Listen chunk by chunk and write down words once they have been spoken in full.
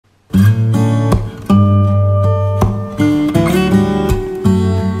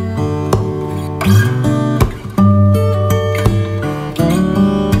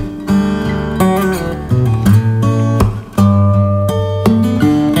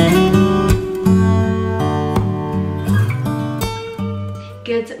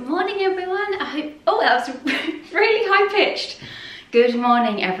Good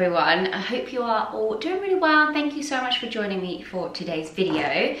morning everyone. I hope you are all doing really well. Thank you so much for joining me for today's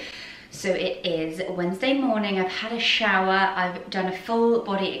video. So it is Wednesday morning. I've had a shower, I've done a full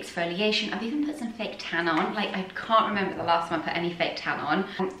body exfoliation, I've even put some fake tan on. Like, I can't remember the last time I put any fake tan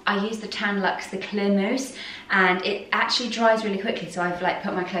on. I use the Tan Luxe, the clear mousse, and it actually dries really quickly, so I've like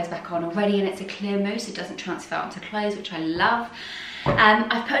put my clothes back on already, and it's a clear mousse, it doesn't transfer onto clothes, which I love.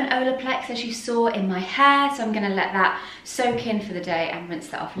 I've put an Olaplex, as you saw, in my hair, so I'm going to let that soak in for the day and rinse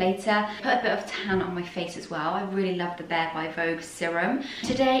that off later. Put a bit of tan on my face as well. I really love the Bare by Vogue serum.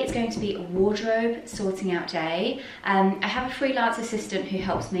 Today is going to be a wardrobe sorting out day. I have a freelance assistant who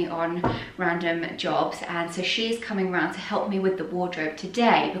helps me on random jobs, and so she's coming around to help me with the wardrobe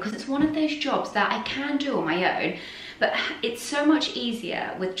today, because it's one of those jobs that I can do on my own, but it's so much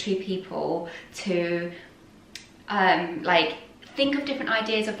easier with two people to think of different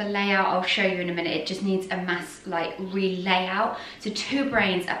ideas of the layout. I'll show you in a minute. It just needs a mass re-layout. So two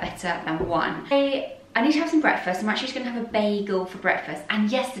brains are better than one. I need to have some breakfast. I'm actually just gonna have a bagel for breakfast.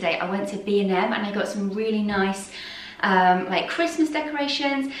 And yesterday I went to B&M and I got some really nice Christmas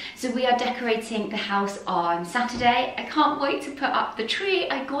decorations. So we are decorating the house on Saturday. I can't wait to put up the tree.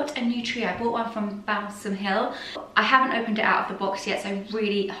 I got a new tree. I bought one from Balsam Hill. I haven't opened it out of the box yet, so I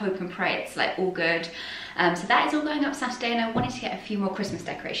really hope and pray it's all good. So that is all going up Saturday, and I wanted to get a few more Christmas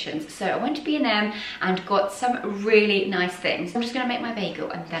decorations. So I went to B&M and got some really nice things. I'm just gonna make my bagel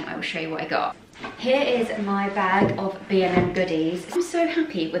and then I will show you what I got. Here is my bag of B&M goodies. I'm so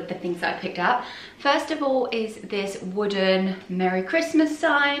happy with the things that I picked up. First of all is this wooden Merry Christmas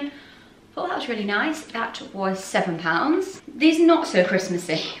sign. Thought that was really nice. That was £7. These are not so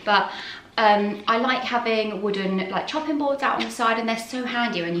Christmassy, but I like having wooden chopping boards out on the side, and they're so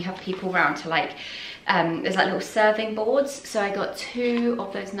handy when you have people around to there's little serving boards. So I got two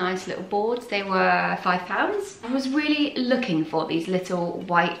of those nice little boards. They were £5. I was really looking for these little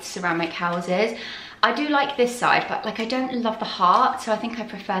white ceramic houses. I do like this side, but I don't love the heart, so I think I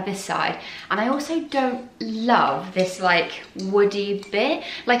prefer this side. And I also don't love this woody bit.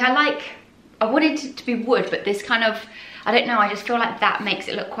 I wanted it to be wood, but this kind of, I don't know, I just feel like that makes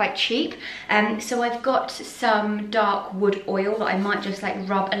it look quite cheap. So I've got some dark wood oil that I might just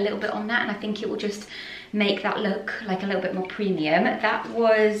rub a little bit on that, and I think it will just make that look a little bit more premium. That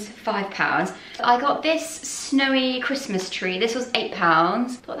was £5. I got this snowy Christmas tree. This was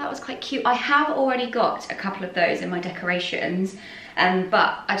 £8. Thought that was quite cute. I have already got a couple of those in my decorations,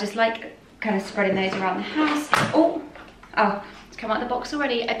 but I just kind of spreading those around the house. Oh, it's come out of the box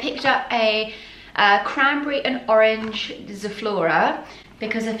already. I picked up a cranberry and orange Zaflora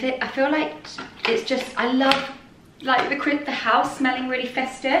because I feel like it's just, I love the house smelling really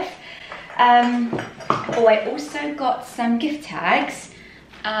festive. I also got some gift tags.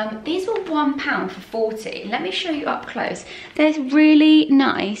 These were £1 for 40. Let me show you up close. They're really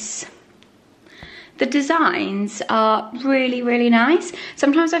nice. The designs are really, really nice.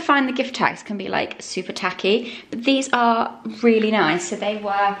 Sometimes I find the gift tags can be super tacky, but these are really nice. So they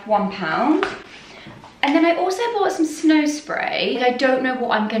were £1. And then I also bought some snow spray. I don't know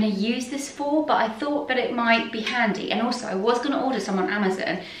what I'm gonna use this for, but I thought that it might be handy. And also I was gonna order some on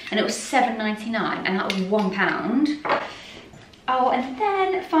Amazon, and it was $7.99, and that was £1. Oh, and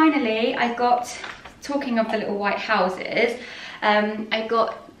then finally I got, talking of the little white houses, I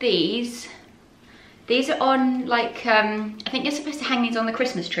got these. These are on I think you're supposed to hang these on the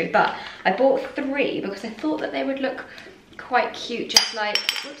Christmas tree, but I bought 3 because I thought that they would look quite cute,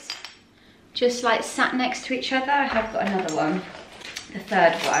 just sat next to each other. I have got another one, the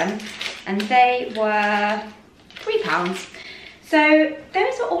third one, and they were £3. So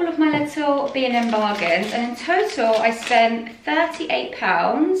those are all of my little B&M bargains, and in total I spent £38.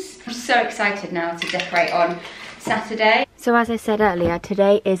 I'm so excited now to decorate on Saturday. So as I said earlier,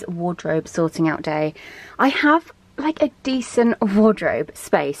 today is wardrobe sorting out day. I have a decent wardrobe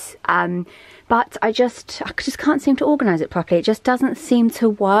space, but I just can't seem to organise it properly. It just doesn't seem to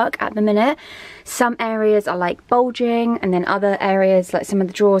work at the minute. Some areas are bulging, and then other areas, some of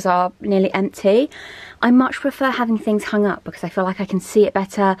the drawers are nearly empty. I much prefer having things hung up because I feel like I can see it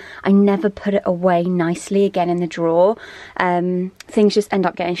better. I never put it away nicely again in the drawer. Things just end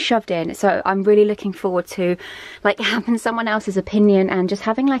up getting shoved in. So I'm really looking forward to having someone else's opinion and just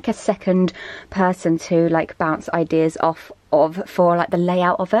having a second person to bounce ideas off of for the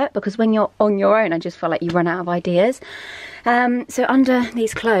layout of it, because when you're on your own I just feel like you run out of ideas. So under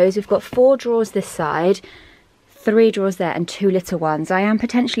these clothes we've got 4 drawers this side, 3 drawers there, and 2 little ones. I am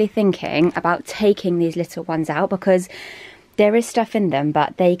potentially thinking about taking these little ones out because there is stuff in them,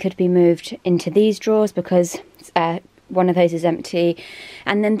 but they could be moved into these drawers because one of those is empty.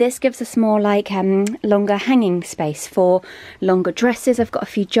 And then this gives us more like longer hanging space for longer dresses. I've got a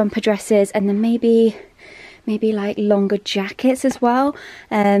few jumper dresses, and then maybe like longer jackets as well.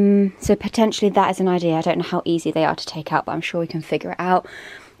 So potentially that is an idea. I don't know how easy they are to take out, but I'm sure we can figure it out.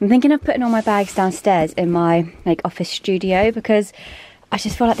 I'm thinking of putting all my bags downstairs in my like office studio, because I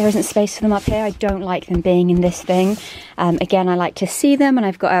just feel like there isn't space for them up here. I don't like them being in this thing. Again, I like to see them, and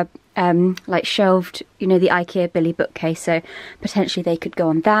I've got a like shelved, you know, the IKEA Billy bookcase, so potentially they could go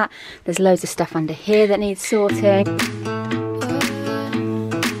on that. There's loads of stuff under here that needs sorting.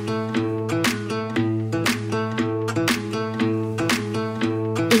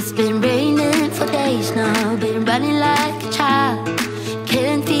 It's been raining for days now, been running like a child.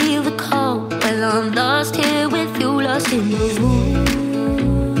 Can't feel the cold, well I'm lost here with you, lost in the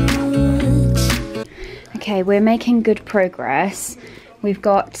woods. Okay, we're making good progress. We've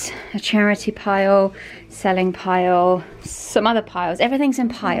got a charity pile, selling pile, some other piles. Everything's in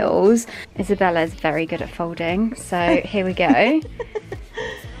piles. Isabella's very good at folding, so here we go.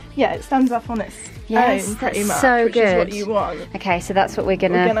 Yeah, it stands up on its own pretty much, so which good. is what you want. Okay, so that's what we're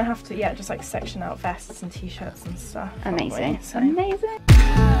gonna have to, yeah, just like section out vests and t-shirts and stuff. Amazing. So. Amazing.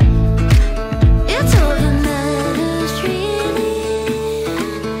 It's all that matters really,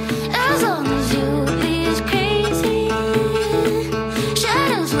 as long as you be crazy.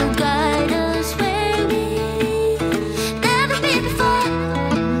 Shadows will guide us where we never been before.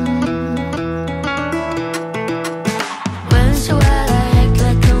 When so I act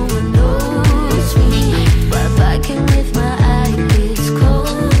like no one knows me, while backing with my eyelids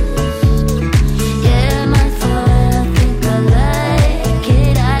closed. Yeah, my fault, I think I like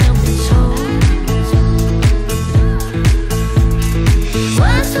it, I don't think so.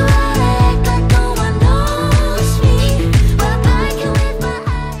 When so I act like no one knows me, while backing with my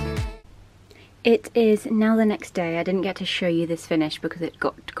eyelids. It is now the next day. I didn't get to show you this finish because it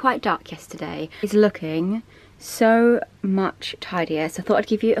got quite dark yesterday. It's looking so much tidier, so I thought I'd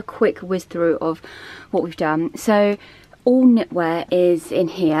give you a quick whiz through of what we've done. So all knitwear is in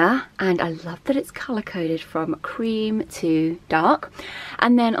here, and I love that it's colour coded from cream to dark.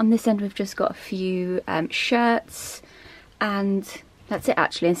 And then on this end we've just got a few shirts, and that's it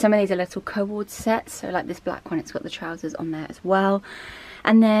actually. And some of these are little co-ord sets, so like this black one, it's got the trousers on there as well.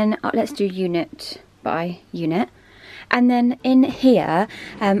 And then let's do unit by unit. And then in here,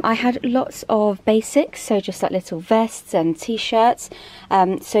 I had lots of basics, so just like little vests and t-shirts.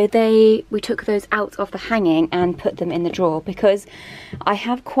 So we took those out of the hanging and put them in the drawer, because I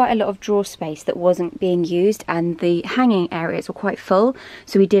have quite a lot of drawer space that wasn't being used, and the hanging areas were quite full.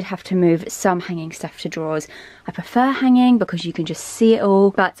 So we did have to move some hanging stuff to drawers. I prefer hanging because you can just see it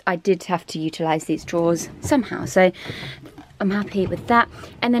all, but I did have to utilize these drawers somehow. So I'm happy with that.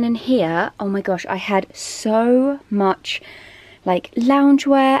 And then in here, oh my gosh, I had so much like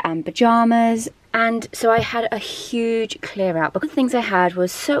loungewear and pajamas, and so I had a huge clear out because the things I had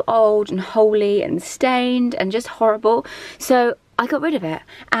was so old and holey and stained and just horrible. So I got rid of it,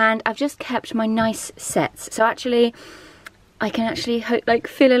 and I've just kept my nice sets. So actually I can actually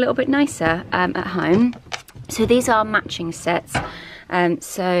feel a little bit nicer at home. So these are matching sets.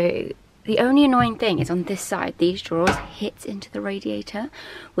 So the only annoying thing is on this side, these drawers hit into the radiator,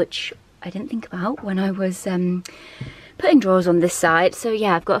 which I didn't think about when I was putting drawers on this side. So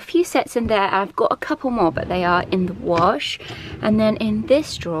yeah, I've got a few sets in there. I've got a couple more, but they are in the wash. And then in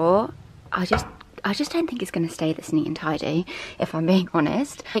this drawer, I just don't think it's going to stay this neat and tidy, if I'm being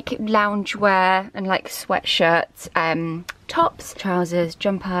honest. Like loungewear and like sweatshirts, tops, trousers,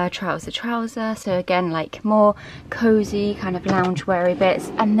 jumper, trouser. So again, like more cozy kind of loungeweary bits.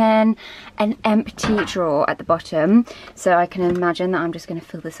 And then an empty drawer at the bottom. So I can imagine that I'm just going to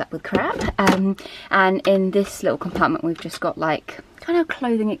fill this up with crap. And in this little compartment, we've just got like kind of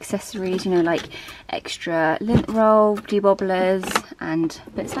clothing accessories, you know, like extra lint roll, debobblers and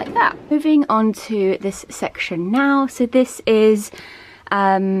bits like that. Moving on to this section now. So this is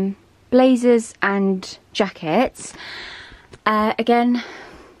blazers and jackets. Again,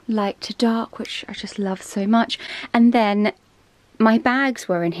 light to dark, which I just love so much. And then my bags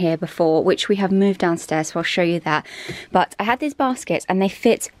were in here before, which we have moved downstairs, so I'll show you that. But I had these baskets and they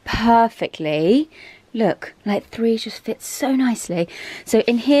fit perfectly. Look, like three just fit so nicely. So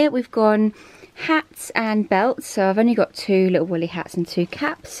in here we've gone hats and belts. So I've only got 2 little woolly hats and 2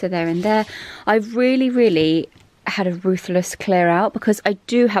 caps, so they're in there. I've really had a ruthless clear out because I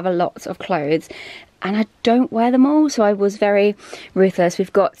do have a lot of clothes and I don't wear them all, so I was very ruthless.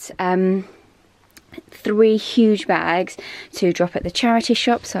 We've got 3 huge bags to drop at the charity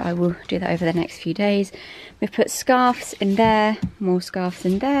shop, so I will do that over the next few days. We've put scarves in there, more scarves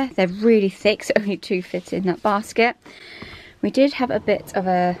in there. They're really thick, so only 2 fit in that basket. We did have a bit of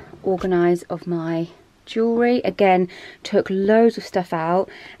a organise of my jewellery. Again, took loads of stuff out,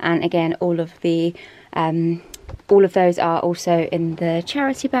 and again, all of those are also in the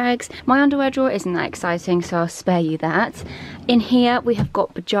charity bags. My underwear drawer isn't that exciting, so I'll spare you that. In here we have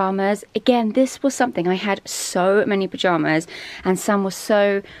got pyjamas. Again, this was something, I had so many pyjamas and some were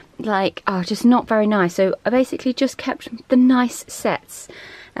so like, oh, just not very nice. So I basically just kept the nice sets.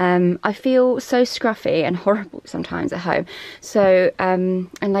 I feel so scruffy and horrible sometimes at home. So, and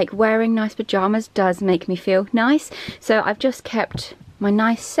like wearing nice pyjamas does make me feel nice. So I've just kept my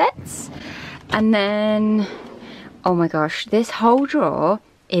nice sets. And then, oh my gosh, this whole drawer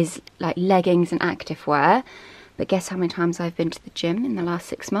is like leggings and activewear. But guess how many times I've been to the gym in the last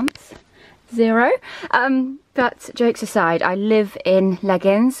 6 months? 0. But jokes aside, I live in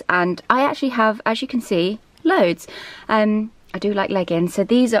leggings and I actually have, as you can see, loads. I do like leggings. So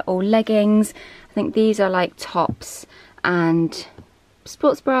these are all leggings. I think these are like tops and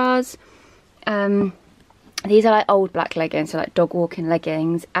sports bras. These are like old black leggings, so like dog walking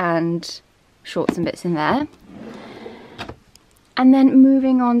leggings and shorts and bits in there. And then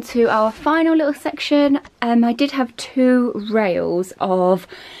moving on to our final little section, I did have 2 rails of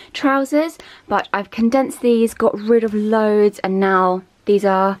trousers, but I've condensed these, got rid of loads, and now these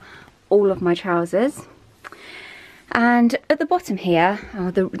are all of my trousers. And at the bottom here,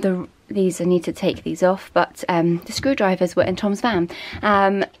 these, I need to take these off, but the screwdrivers were in Tom's van.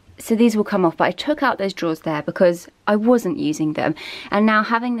 So these will come off, but I took out those drawers there because I wasn't using them. And now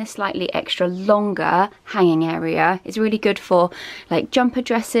having this slightly extra longer hanging area is really good for like jumper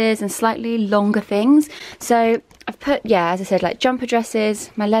dresses and slightly longer things. So I've put, yeah, as I said, like jumper dresses,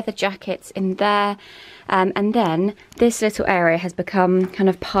 my leather jackets in there. And then this little area has become kind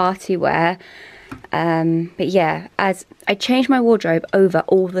of party wear. But yeah, as I change my wardrobe over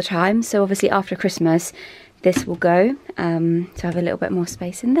all the time, so obviously after Christmas this will go, to have a little bit more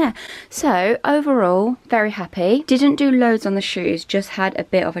space in there. So overall, very happy. Didn't do loads on the shoes, just had a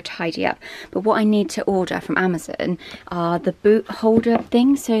bit of a tidy up. But what I need to order from Amazon are the boot holder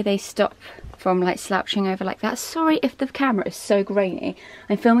things, so they stop from like slouching over like that. Sorry if the camera is so grainy.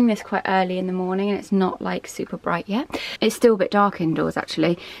 I'm filming this quite early in the morning and it's not like super bright yet. It's still a bit dark indoors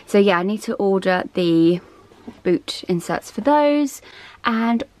actually. So yeah, I need to order the boot inserts for those,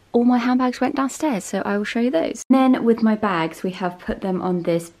 and all my handbags went downstairs, so I will show you those. And then with my bags, we have put them on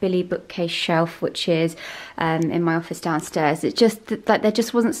this Billy bookcase shelf, which is in my office downstairs. It's just like there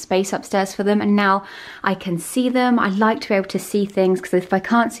just wasn't space upstairs for them, and now I can see them. I like to be able to see things, because if I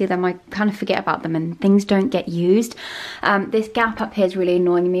can't see them, I kind of forget about them and things don't get used. This gap up here is really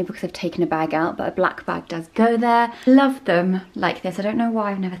annoying me because I've taken a bag out, but a black bag does go there. Love them like this. I don't know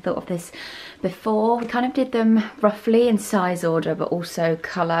why I've never thought of this before. We kind of did them roughly in size order, but also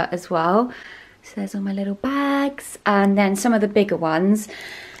colour as well. So there's all my little bags, and then some of the bigger ones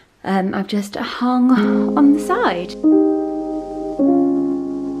I've just hung on the side.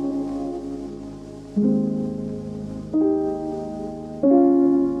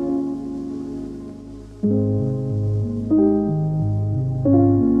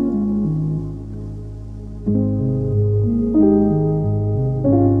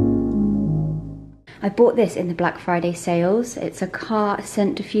 I bought this in the Black Friday sales. It's a car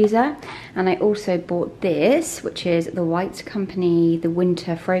scent diffuser, and I also bought this, which is the White Company, the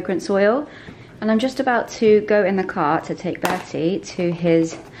winter fragrance oil. And I'm just about to go in the car to take Bertie to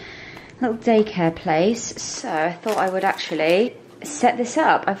his little daycare place, so I thought I would actually set this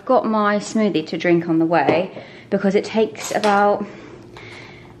up. I've got my smoothie to drink on the way, because it takes about,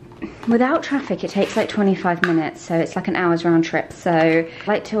 without traffic, it takes like 25 minutes, so it's like an hour's round trip. So I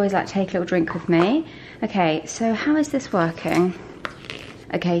like to always like take a little drink with me. Okay, so how is this working?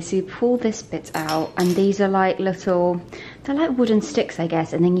 Okay, so you pull this bit out, and these are like little, they're like wooden sticks, I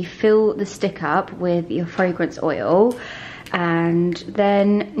guess, and then you fill the stick up with your fragrance oil, and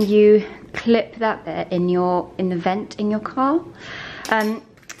then you clip that bit in the vent in your car.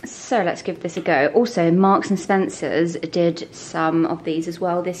 So let's give this a go. Also, Marks and Spencer's did some of these as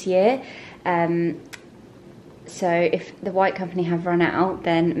well this year. So if the White Company have run out,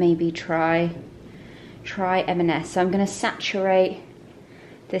 then maybe try M&S. So I'm going to saturate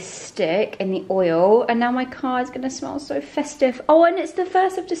this stick in the oil, and now my car is going to smell so festive. Oh, and it's the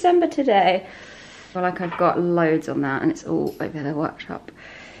 1st of December today. I feel like I've got loads on that, and it's all over the workshop.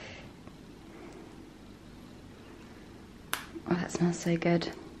 Oh, that smells so good.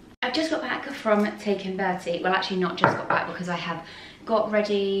 I've just got back from taking Bertie. Well, actually not just got back, because I have got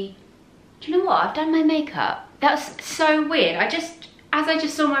ready Do you know what? I've done my makeup. That's so weird. As I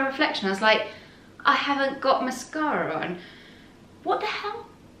just saw my reflection, I was like, I haven't got mascara on. What the hell?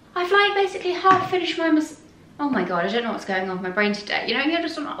 I've like basically half finished my oh my god, I don't know what's going on with my brain today. You know, you're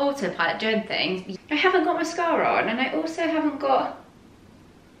just on autopilot doing things. I haven't got mascara on, and I also haven't got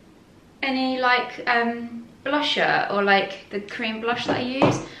any like blusher or like the cream blush that I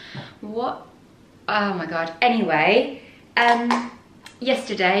use. What? Oh my god. Anyway,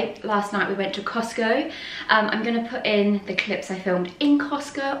 last night we went to Costco. I'm gonna put in the clips I filmed in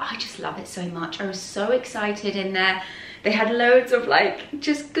Costco. I just love it so much. I was so excited in there. They had loads of like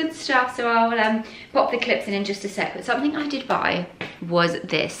just good stuff, so I'll pop the clips in just a sec. But something I did buy was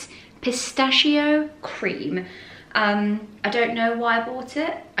this pistachio cream. I don't know why I bought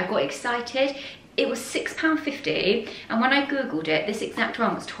it. I got excited. It was £6.50, and when I googled it, this exact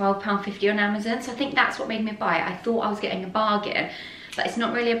one was £12.50 on Amazon, so I think that's what made me buy it. I thought I was getting a bargain, but it's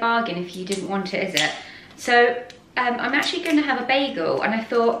not really a bargain if you didn't want it, is it? So I'm actually going to have a bagel, and I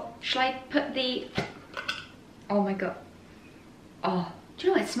thought, shall I put the, oh my god, oh, do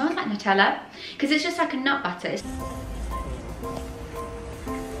you know what, it smells like Nutella, because it's just like a nut butter.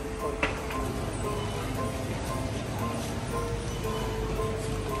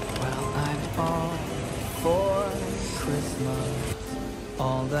 All for Christmas,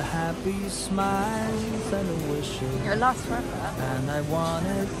 all the happy smiles and the wishes. It'll last forever. And I want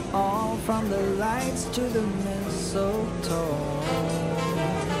it all, from the lights to the mistletoe.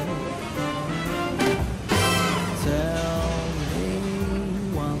 Tell me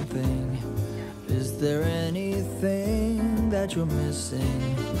one thing, is there anything that you're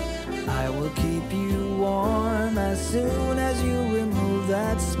missing? I will keep you warm as soon as you remove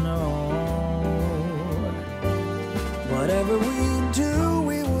that snow. Whatever we do,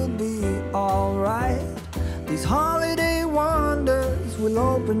 we will be alright. These holiday wonders will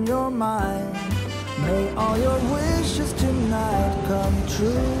open your mind. May all your wishes tonight come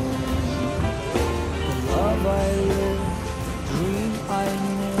true. The love I live, the dream I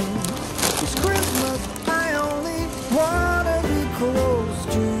knew. This Christmas I only wanna be close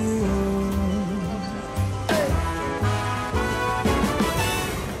to you.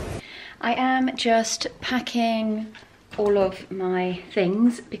 I am just packing all of my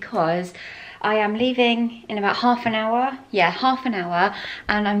things because I am leaving in about half an hour. Yeah, half an hour,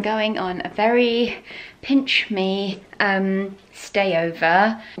 and I'm going on a very pinch me stay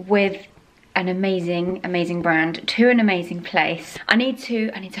over with an amazing brand to an amazing place. I need to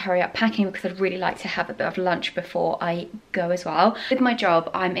hurry up packing because I'd really like to have a bit of lunch before I go as well. With my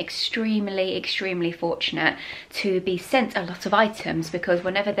job, I'm extremely fortunate to be sent a lot of items, because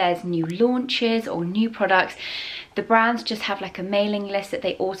whenever there's new launches or new products, the brands just have like a mailing list that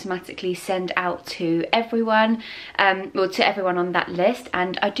they automatically send out to everyone, well, to everyone on that list.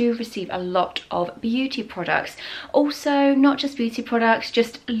 And I do receive a lot of beauty products. Also, not just beauty products,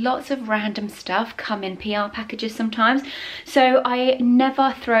 just lots of random stuff come in PR packages sometimes. So I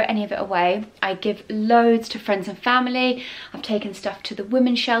never throw any of it away. I give loads to friends and family. I've taken stuff to the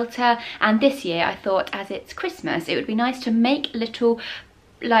women's shelter. And this year I thought, as it's Christmas, it would be nice to make little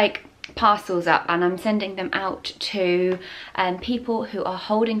like parcels up, and I'm sending them out to people who are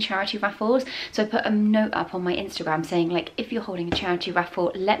holding charity raffles. So I put a note up on my Instagram saying, like, if you're holding a charity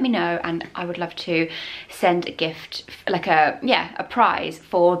raffle, let me know, and I would love to send a gift, like a prize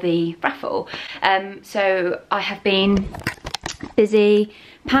for the raffle. So I have been busy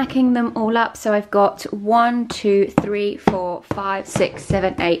packing them all up. So I've got 1, 2, 3, 4, 5, 6,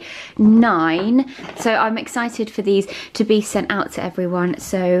 7, 8, 9. So I'm excited for these to be sent out to everyone.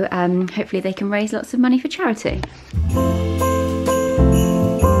 So hopefully they can raise lots of money for charity.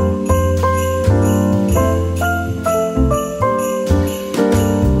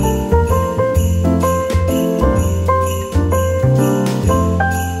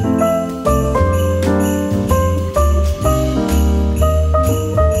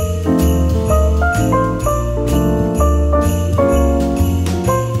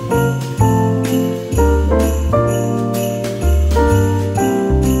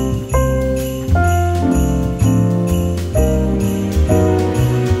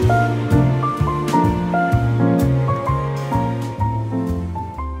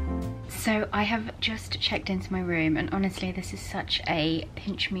 Checked into my room, and honestly this is such a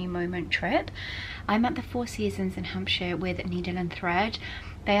pinch me moment trip. I'm at the Four Seasons in Hampshire with Needle and Thread,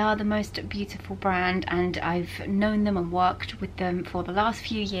 They are the most beautiful brand, and I've known them and worked with them for the last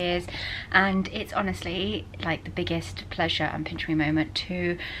few years, and it's honestly like the biggest pleasure and pinch me moment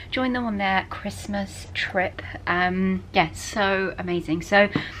to join them on their Christmas trip. Yeah, so amazing. So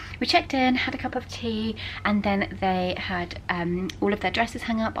we checked in, had a cup of tea, and then they had all of their dresses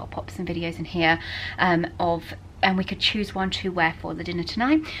hung up. I'll pop some videos in here and we could choose one to wear for the dinner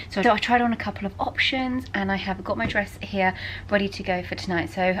tonight. So I tried on a couple of options, and I have got my dress here ready to go for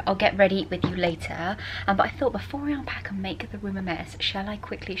tonight. So I'll get ready with you later. But I thought before I unpack and make the room a mess, shall I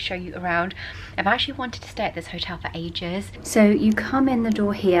quickly show you around? I've actually wanted to stay at this hotel for ages. So you come in the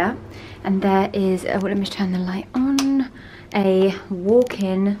door here, and there is, well, let me turn the light on, a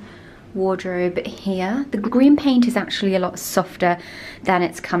walk-in wardrobe here. The green paint is actually a lot softer than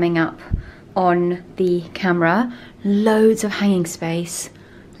it's coming up on the camera. Loads of hanging space,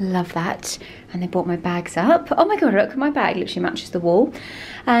 love that. And they brought my bags up. Oh my god, look, my bag literally matches the wall.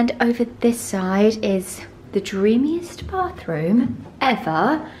 And over this side is the dreamiest bathroom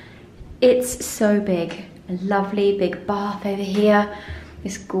ever. It's so big, a lovely big bath over here,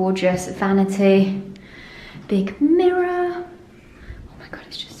 this gorgeous vanity, big mirror. Oh my god,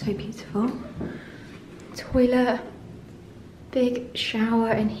 it's just so beautiful. Toilet, big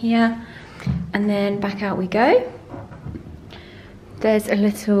shower in here. And then back out we go. There's a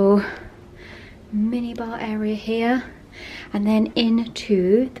little mini bar area here, and then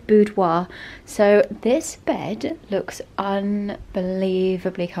into the boudoir. So this bed looks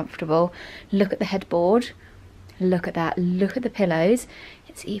unbelievably comfortable. Look at the headboard, look at that, look at the pillows.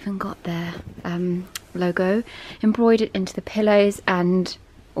 It's even got their logo embroidered into the pillows, and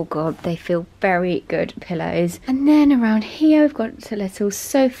oh god, they feel very good pillows. And then around here we've got a little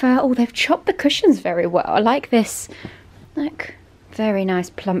sofa. Oh, they've chopped the cushions very well. I like this. Look, very nice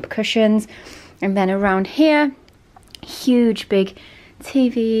plump cushions. And then around here, huge big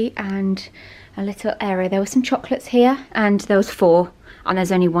TV and a little area. There were some chocolates here, and there was 4, and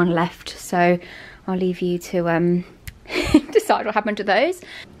there's only 1 left. So I'll leave you to decide what happened to those.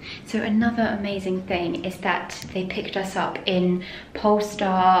 So another amazing thing is that they picked us up in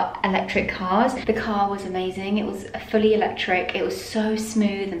Polestar electric cars. The car was amazing. It was fully electric. It was so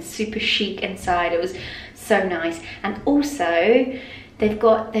smooth and super chic inside. It was so nice. And also they've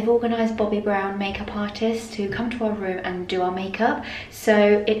organised Bobby Brown makeup artists to come to our room and do our makeup.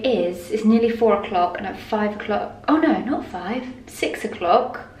 So it's nearly 4 o'clock, and at 5 o'clock, oh no, not 5, 6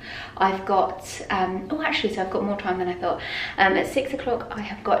 o'clock, I've got, so I've got more time than I thought. At 6 o'clock, I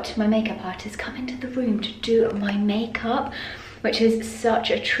have got my makeup artist come into the room to do my makeup, which is such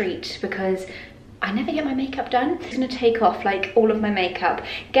a treat because I never get my makeup done. I'm gonna take off like all of my makeup,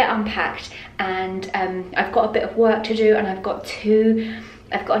 get unpacked, and I've got a bit of work to do, and I've got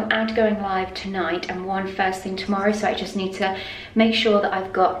an ad going live tonight and 1 first thing tomorrow, so I just need to make sure that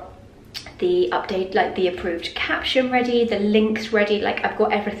I've got the update, like the approved caption ready, the links ready, like I've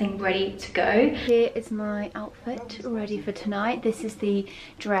got everything ready to go. Here is my outfit ready for tonight. This is the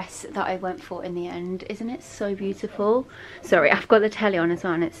dress that I went for in the end. Isn't it so beautiful? Sorry, I've got the telly on as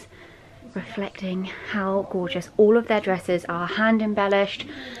well, and it's reflecting how gorgeous. All of their dresses are hand embellished.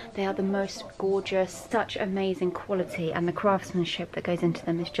 They are the most gorgeous, such amazing quality, and the craftsmanship that goes into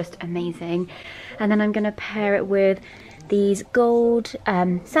them is just amazing. And then I'm going to pair it with these gold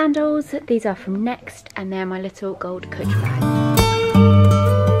sandals. These are from Next, and they're my little gold coach bag.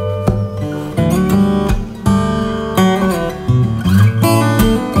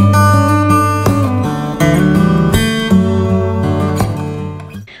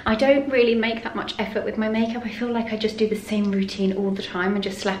 I don't really make that much effort with my makeup. I feel like I just do the same routine all the time and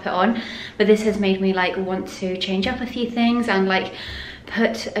just slap it on. But this has made me like want to change up a few things and like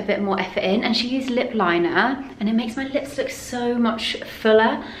put a bit more effort in. And she used lip liner, and it makes my lips look so much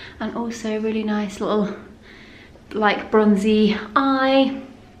fuller, and also really nice little like bronzy eye.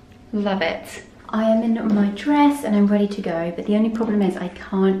 Love it. I am in my dress and I'm ready to go, but the only problem is I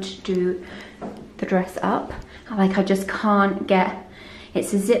can't do the dress up. Like I just can't get,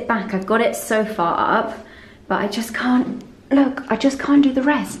 it's a zip back. I've got it so far up, but I just can't, look, I just can't do the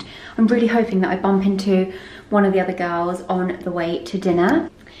rest. I'm really hoping that I bump into one of the other girls on the way to dinner.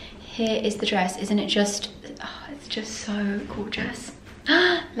 Here is the dress. Isn't it just, oh, it's just so gorgeous.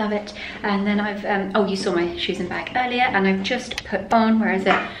 Love it. And then I've, oh, you saw my shoes and bag earlier, and I've just put on, where is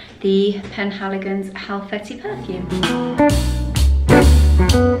it? The Penhaligon's Halfetti perfume.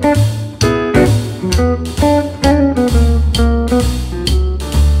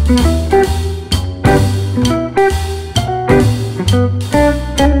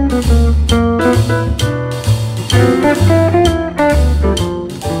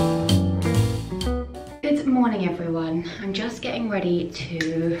 Good morning, everyone. I'm just getting ready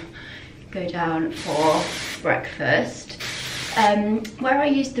to to go down for breakfast. Where I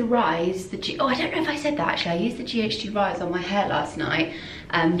used the Rise, oh, I don't know if I said that actually. I used the GHD Rise on my hair last night,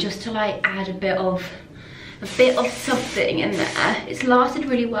 just to like add a bit of something in there. It's lasted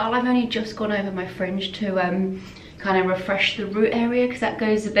really well. I've only just gone over my fringe to kind of refresh the root area because that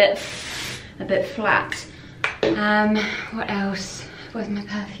goes a bit flat. What else? Where's my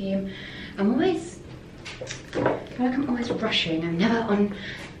perfume? I feel like I'm always rushing. I'm never on.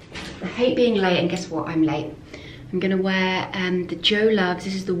 I hate being late, and guess what? I'm late. I'm gonna wear the Joe Loves,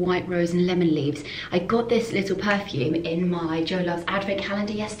 this is the White Rose and Lemon Leaves. I got this little perfume in my Joe Loves advent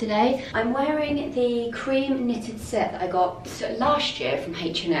calendar yesterday. I'm wearing the cream knitted set that I got last year from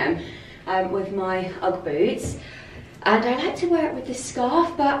H&M with my Ugg boots. And I like to wear it with this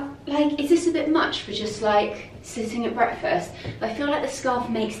scarf, but like, is this a bit much for just like sitting at breakfast? I feel like the scarf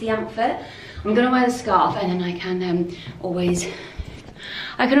makes the outfit. I'm gonna wear the scarf and then I can always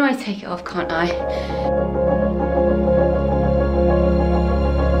take it off, can't I?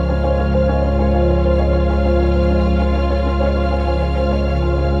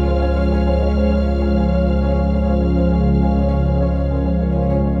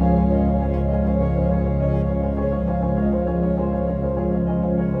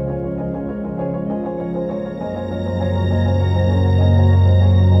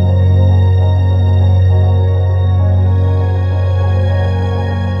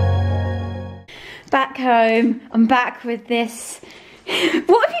 Back home, I'm back with this.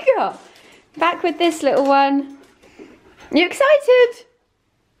 What have you got? Back with this little one. You excited?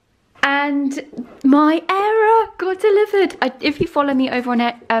 And my Era got delivered. If you follow me over on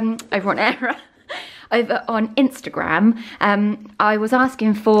over on Instagram, I was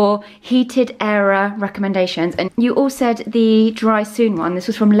asking for heated Era recommendations, and you all said the Dry Soon one. This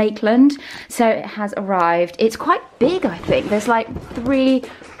was from Lakeland, so it has arrived. It's quite big, I think. There's like three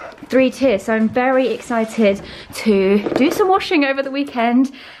tiers, so I'm very excited to do some washing over the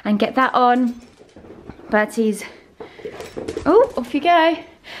weekend and get that on. Bertie's, oh, off you go.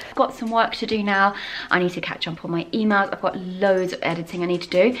 I've got some work to do now. I need to catch up on my emails. I've got loads of editing I need to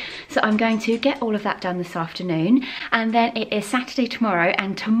do. So I'm going to get all of that done this afternoon. And then it is Saturday tomorrow.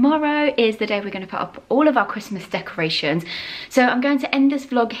 And tomorrow is the day we're going to put up all of our Christmas decorations. So I'm going to end this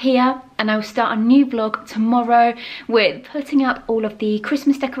vlog here. And I'll start a new vlog tomorrow with putting up all of the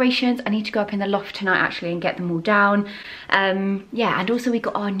Christmas decorations. I need to go up in the loft tonight actually and get them all down. Yeah, and also we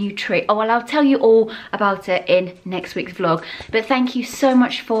got our new tree. Oh, well, I'll tell you all about it in next week's vlog. But thank you so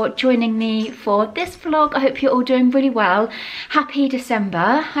much for joining me for this vlog. I hope you're all doing really well. Happy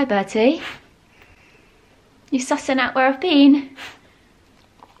December. Hi, Bertie. You sussing out where I've been?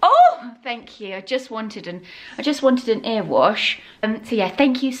 Oh, thank you. I just wanted an ear wash. So yeah,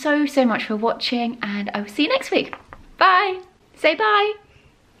 thank you so much for watching, and I will see you next week. Bye. Say bye.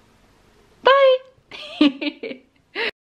 Bye.